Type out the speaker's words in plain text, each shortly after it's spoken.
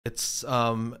It's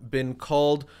been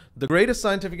called the greatest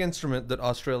scientific instrument that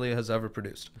Australia has ever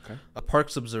produced. Okay. A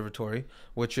Parkes Observatory,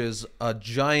 which is a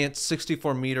giant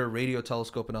 64-meter radio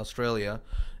telescope in Australia.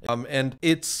 And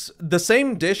it's the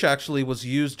same dish actually was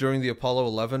used during the Apollo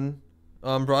 11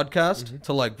 broadcast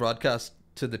to like broadcast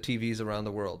to the TVs around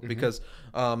the world because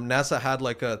NASA had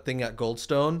like a thing at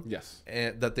Goldstone Yes.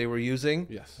 that they were using,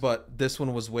 Yes. but this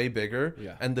one was way bigger,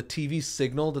 Yeah. and the TV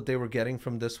signal that they were getting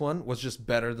from this one was just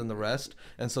better than the rest,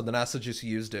 and so the NASA just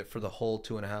used it for the whole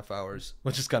 2.5 hours,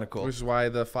 which is kind of cool. Which is why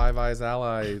the Five Eyes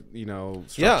ally,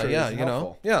 structure is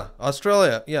helpful.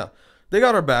 Australia, they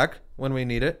got our back when we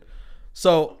need it.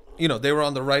 So they were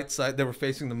on the right side. They were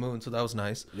facing the moon, so that was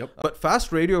nice. Yep. But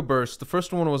fast radio burst, the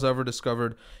first one was ever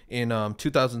discovered in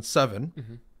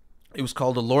 2007. It was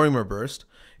called a Lorimer burst.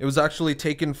 It was actually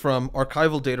taken from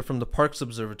archival data from the Parkes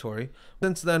Observatory.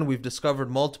 Since then, we've discovered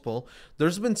multiple.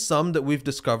 There's been some that we've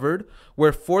discovered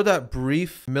where for that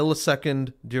brief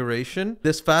millisecond duration,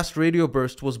 this fast radio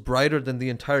burst was brighter than the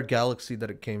entire galaxy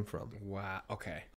that it came from. Wow. Okay.